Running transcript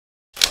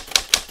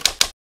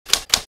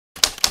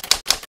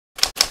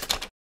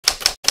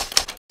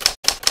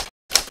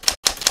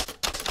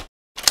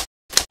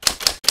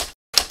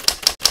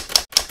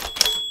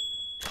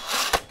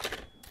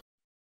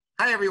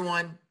Hi,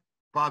 everyone.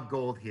 Bob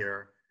Gold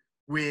here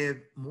with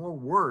more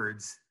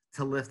words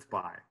to lift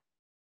by.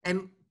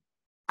 And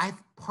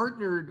I've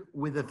partnered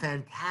with a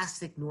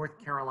fantastic North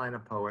Carolina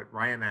poet,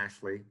 Ryan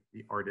Ashley,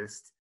 the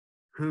artist,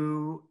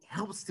 who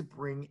helps to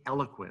bring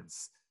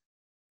eloquence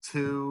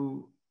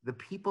to the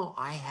people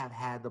I have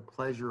had the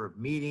pleasure of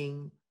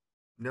meeting,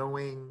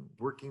 knowing,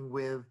 working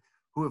with,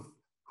 who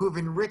have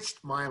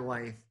enriched my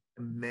life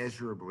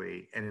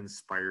immeasurably and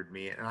inspired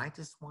me. And I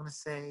just want to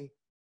say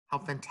how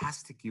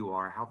fantastic you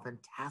are, how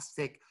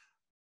fantastic.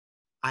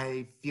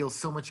 I feel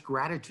so much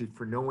gratitude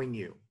for knowing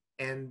you.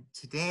 And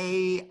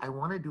today I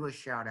want to do a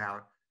shout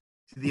out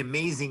to the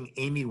amazing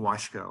Amy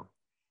Washco.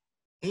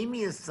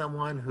 Amy is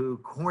someone who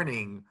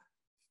Corning,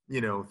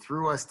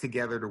 threw us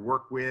together to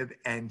work with,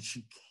 and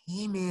she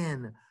came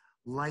in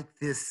like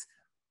this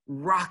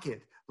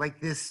rocket,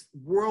 like this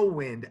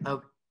whirlwind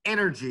of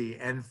energy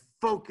and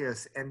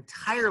focus and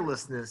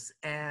tirelessness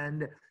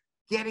and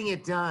getting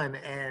it done.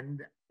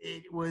 And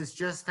it was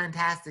just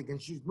fantastic.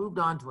 And she's moved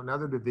on to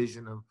another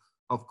division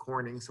of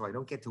Corning, so I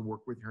don't get to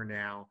work with her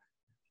now.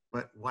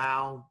 But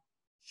wow,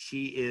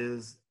 she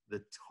is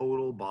the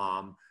total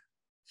bomb.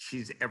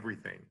 She's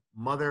everything.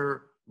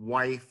 Mother,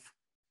 wife,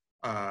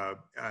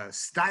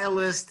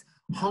 stylist,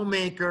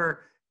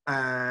 homemaker,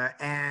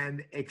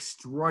 and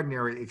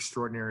extraordinary,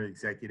 extraordinary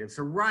executive.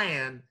 So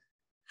Ryan,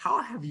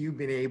 how have you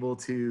been able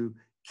to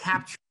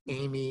capture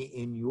Amy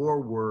in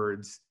your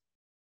words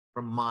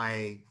from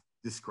my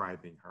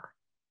describing her?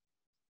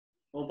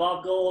 Well,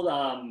 Bob Gold,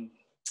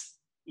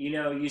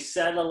 you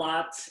said a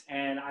lot,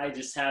 and I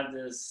just have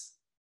this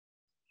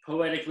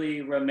poetically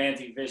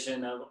romantic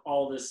vision of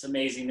all this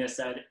amazingness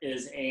that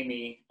is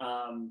Amy.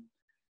 I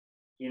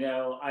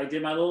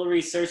did my little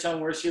research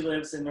on where she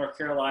lives in North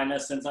Carolina,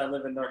 since I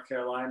live in North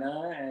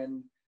Carolina,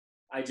 and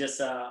I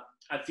just, I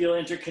feel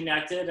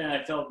interconnected, and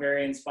I felt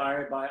very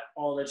inspired by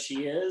all that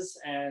she is.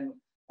 And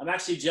I'm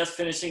actually just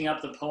finishing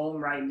up the poem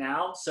right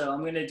now, so I'm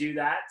going to do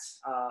that.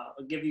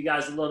 I'll give you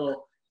guys a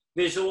little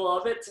visual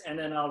of it, and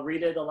then I'll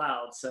read it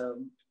aloud. So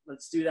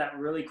let's do that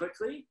really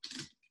quickly.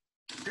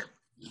 Sure.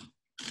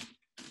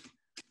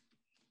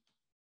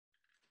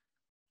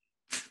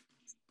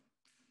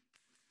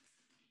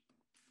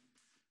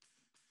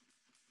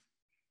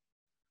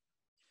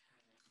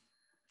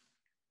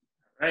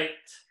 Right.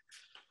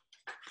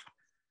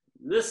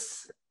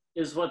 This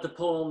is what the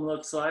poem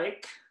looks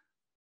like.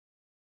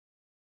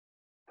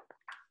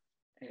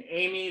 And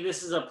Amy,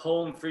 this is a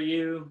poem for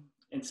you,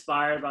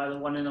 inspired by the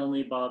one and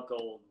only Bob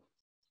Gold.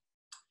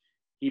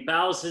 He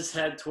bows his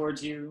head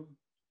towards you,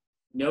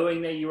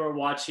 knowing that you are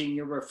watching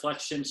your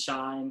reflection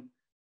shine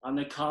on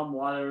the calm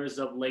waters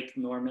of Lake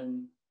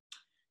Norman.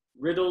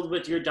 Riddled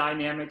with your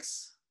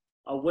dynamics,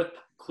 a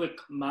whip-quick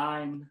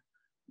mind,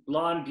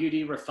 blonde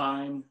beauty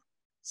refined,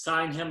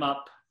 sign him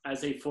up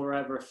as a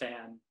forever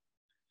fan.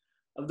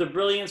 Of the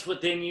brilliance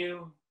within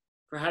you,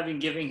 for having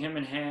given him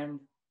in hand,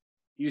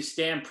 you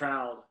stand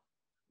proud,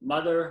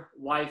 mother,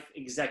 wife,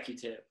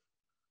 executive.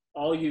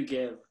 All you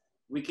give,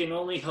 we can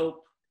only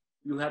hope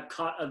you have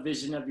caught a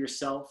vision of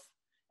yourself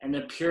and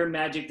the pure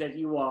magic that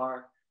you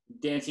are,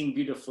 dancing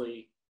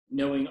beautifully,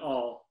 knowing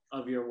all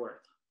of your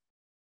worth.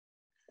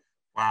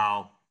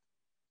 Wow.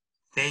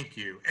 Thank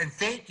you. And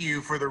thank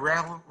you for the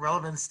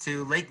relevance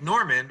to Lake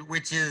Norman,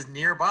 which is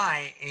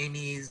nearby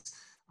Amy's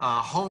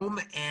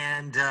home.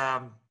 And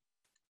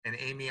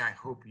Amy, I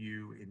hope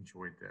you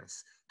enjoyed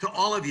this. To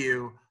all of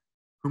you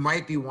who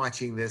might be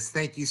watching this,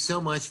 thank you so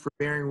much for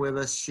bearing with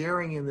us,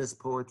 sharing in this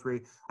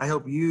poetry. I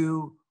hope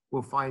you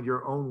will find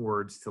your own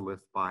words to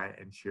lift by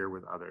and share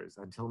with others.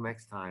 Until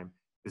next time,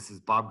 this is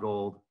Bob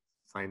Gold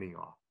signing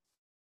off.